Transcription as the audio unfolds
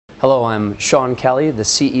Hello, I'm Sean Kelly, the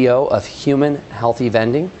CEO of Human Healthy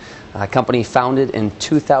Vending, a company founded in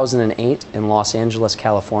 2008 in Los Angeles,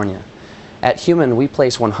 California. At Human, we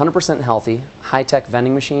place 100% healthy, high-tech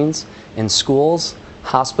vending machines in schools,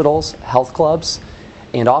 hospitals, health clubs,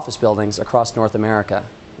 and office buildings across North America.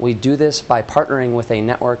 We do this by partnering with a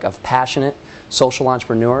network of passionate social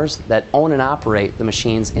entrepreneurs that own and operate the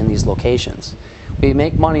machines in these locations. We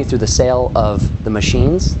make money through the sale of the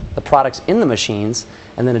machines, the products in the machines,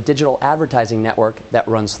 and then a digital advertising network that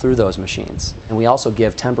runs through those machines. And we also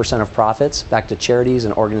give 10% of profits back to charities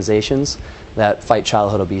and organizations that fight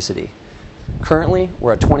childhood obesity. Currently,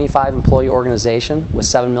 we're a 25-employee organization with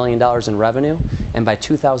 $7 million in revenue, and by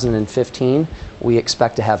 2015, we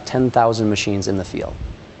expect to have 10,000 machines in the field.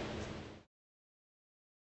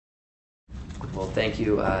 Well, thank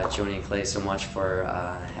you, Joni and Clay, so much for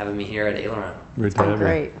having me here at Aileron. Great to have you.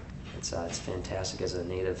 Great. It's fantastic as a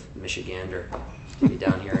native Michigander to be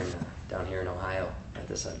down here in Ohio at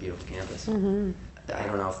this beautiful campus. Mm-hmm. I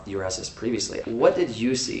don't know if you were asked this previously. What did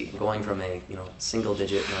you see going from a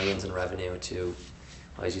single-digit millions in revenue to,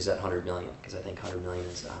 I always use that 100 million because I think 100 million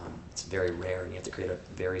is it's very rare, and you have to create a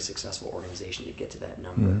very successful organization to get to that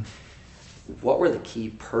number. Mm-hmm. What were the key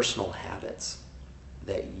personal habits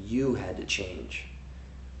that you had to change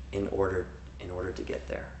in order to get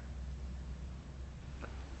there?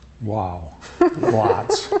 Wow,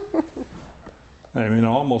 lots. I mean,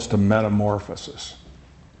 almost a metamorphosis.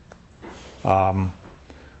 I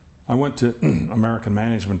went to American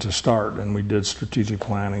Management to start, and we did strategic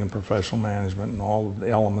planning and professional management and all of the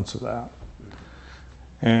elements of that.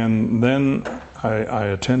 And then I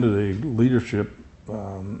attended a leadership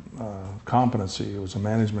competency. It was a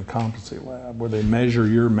management competency lab where they measure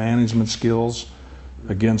your management skills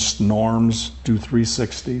against norms, do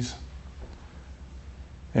 360s.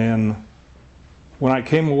 And when I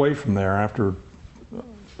came away from there after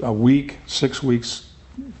a week, 6 weeks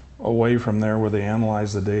away from there where they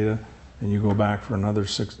analyze the data, and you go back for another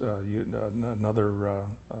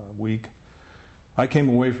week, I came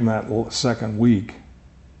away from that second week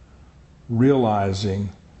realizing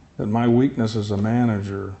that my weakness as a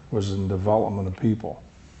manager was in development of people.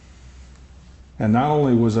 And not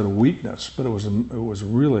only was it a weakness, but it was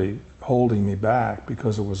really holding me back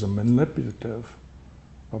because it was a manipulative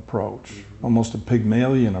approach, mm-hmm. almost a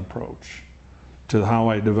Pygmalion approach to how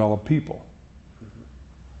I develop people. Mm-hmm.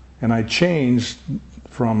 And I changed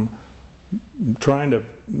from trying to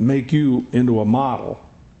make you into a model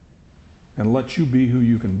and let you be who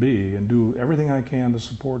you can be and do everything I can to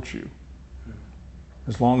support you,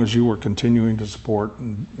 as long as you were continuing to support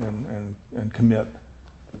and commit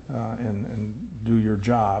and do your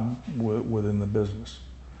job within the business.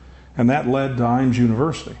 And that led to IMS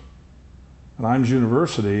University. And IMS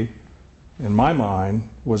University, in my mind,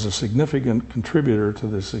 was a significant contributor to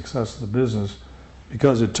the success of the business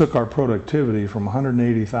because it took our productivity from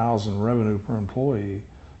 180,000 revenue per employee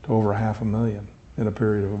to over $500,000 in a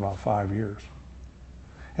period of about 5 years.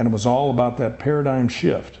 And it was all about that paradigm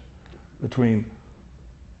shift between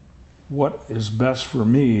what is best for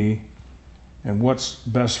me and what's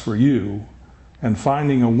best for you, and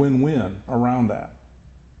finding a win-win around that.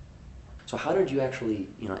 So how did you actually,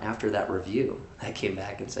 after that review, that came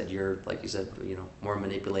back and said you're, like you said, more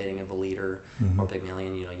manipulating of a leader, mm-hmm. more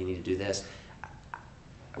Pygmalion, you need to do this.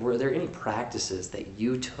 Were there any practices that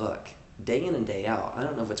you took day in and day out? I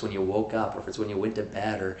don't know if it's when you woke up or if it's when you went to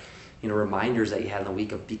bed, or reminders that you had in the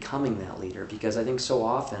week of becoming that leader. Because I think so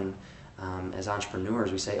often as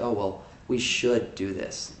entrepreneurs we say, oh, well, we should do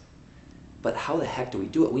this. But how the heck do we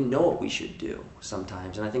do it? We know what we should do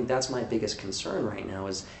sometimes, and I think that's my biggest concern right now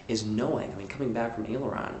is knowing. I mean, coming back from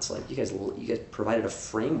Aileron, it's like you guys provided a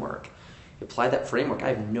framework. You apply that framework, I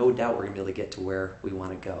have no doubt we're going to be able to get to where we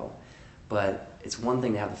want to go. But it's one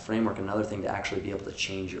thing to have the framework, another thing to actually be able to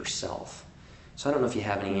change yourself. So I don't know if you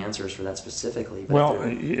have any answers for that specifically. But well,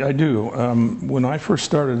 I do. When I first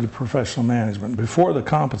started the professional management, before the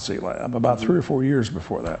competency lab, about 3 or 4 years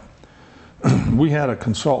before that, we had a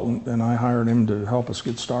consultant, and I hired him to help us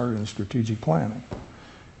get started in strategic planning.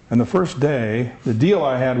 And the first day, the deal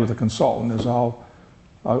I had with the consultant is I'll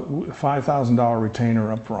 $5,000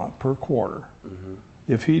 retainer up front per quarter. Mm-hmm.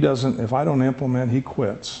 If I don't implement, he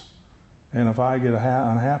quits. And if I get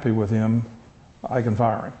unhappy with him, I can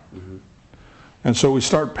fire him. Mm-hmm. And so we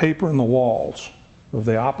start papering the walls of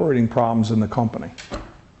the operating problems in the company.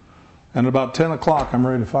 And about 10 o'clock, I'm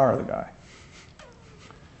ready to fire the guy.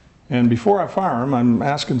 And before I fire him, I'm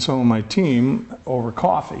asking some of my team over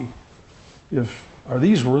coffee, are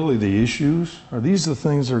these really the issues? Are these the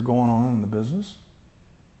things that are going on in the business?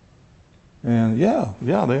 And yeah,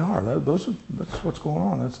 they are. That's what's going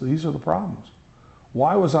on. These are the problems.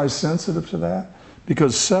 Why was I sensitive to that?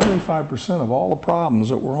 Because 75% of all the problems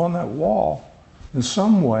that were on that wall in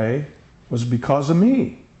some way was because of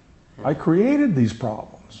me. I created these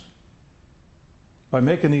problems by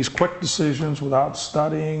making these quick decisions without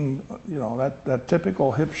studying, you know, that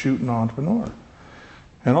typical hip-shooting entrepreneur.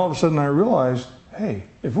 And all of a sudden I realized, hey,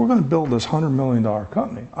 if we're going to build this $100 million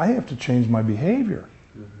company, I have to change my behavior.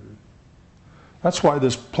 That's why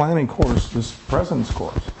this planning course, this president's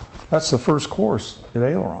course, that's the first course at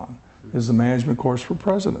Aileron, is the management course for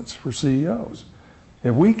presidents, for CEOs.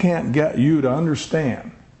 If we can't get you to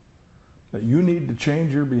understand that you need to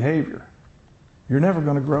change your behavior, you're never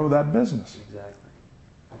going to grow that business. Exactly.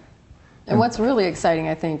 And what's really exciting,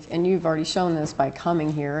 I think, and you've already shown this by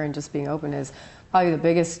coming here and just being open, is probably the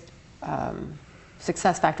biggest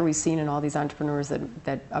success factor we've seen in all these entrepreneurs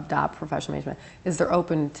that adopt professional management is they're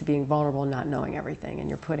open to being vulnerable and not knowing everything, and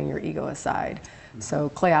you're putting your ego aside. So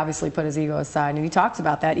Clay obviously put his ego aside, and he talks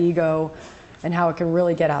about that ego and how it can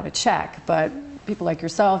really get out of check. But people like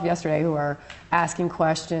yourself yesterday who are asking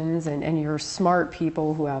questions, and you're smart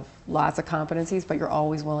people who have lots of competencies, but you're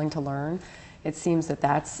always willing to learn. It seems that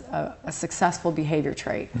that's a successful behavior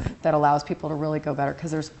trait that allows people to really go better,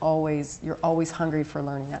 because you're always hungry for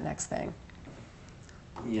learning that next thing.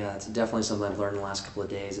 Yeah, it's definitely something I've learned in the last couple of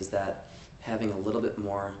days, is that having a little bit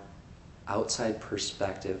more outside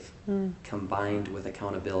perspective combined with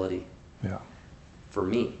accountability. Yeah. For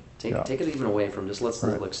me, take it even away from just let's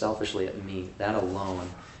Right. look selfishly at me. That alone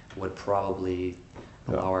would probably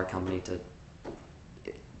allow our company to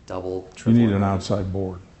double, triple. You need an outside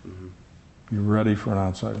board. You're ready for an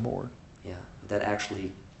outside board. Yeah, that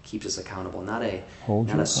actually keeps us accountable, not a Hold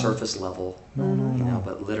you surface level, No, you know,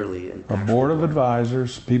 but literally A board of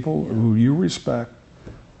advisors, people who you respect,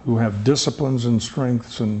 who have disciplines and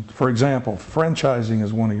strengths. And for example, franchising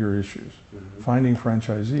is one of your issues. Finding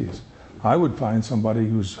franchisees. I would find somebody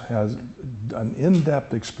who has an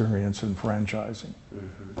in-depth experience in franchising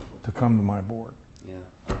to come to my board. Yeah.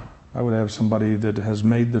 I would have somebody that has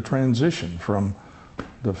made the transition from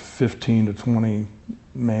the 15 to 20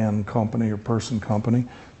 man company or person company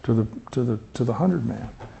to the 100 man.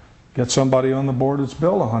 Get somebody on the board that's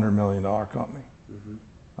built a $100 million company.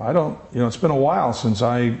 I don't, you know, it's been a while since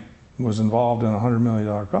I was involved in a $100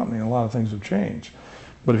 million company, and a lot of things have changed.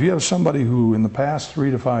 But if you have somebody who in the past 3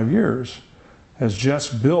 to 5 years has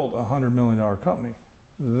just built a $100 million company,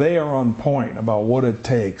 they are on point about what it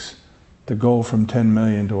takes to go from 10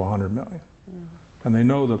 million to 100 million. And they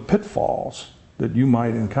know the pitfalls that you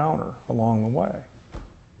might encounter along the way.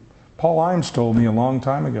 Paul Imes told me a long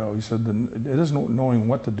time ago, he said, it isn't knowing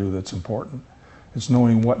what to do that's important, it's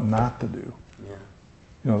knowing what not to do. Yeah.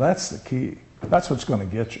 You know, that's the key. That's what's going to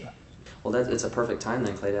get you. Well, it's a perfect time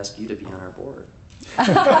then, Clay, to ask you to be on our board.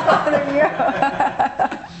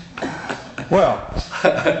 Well,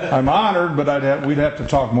 I'm honored, but we'd have to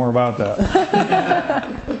talk more about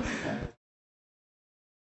that.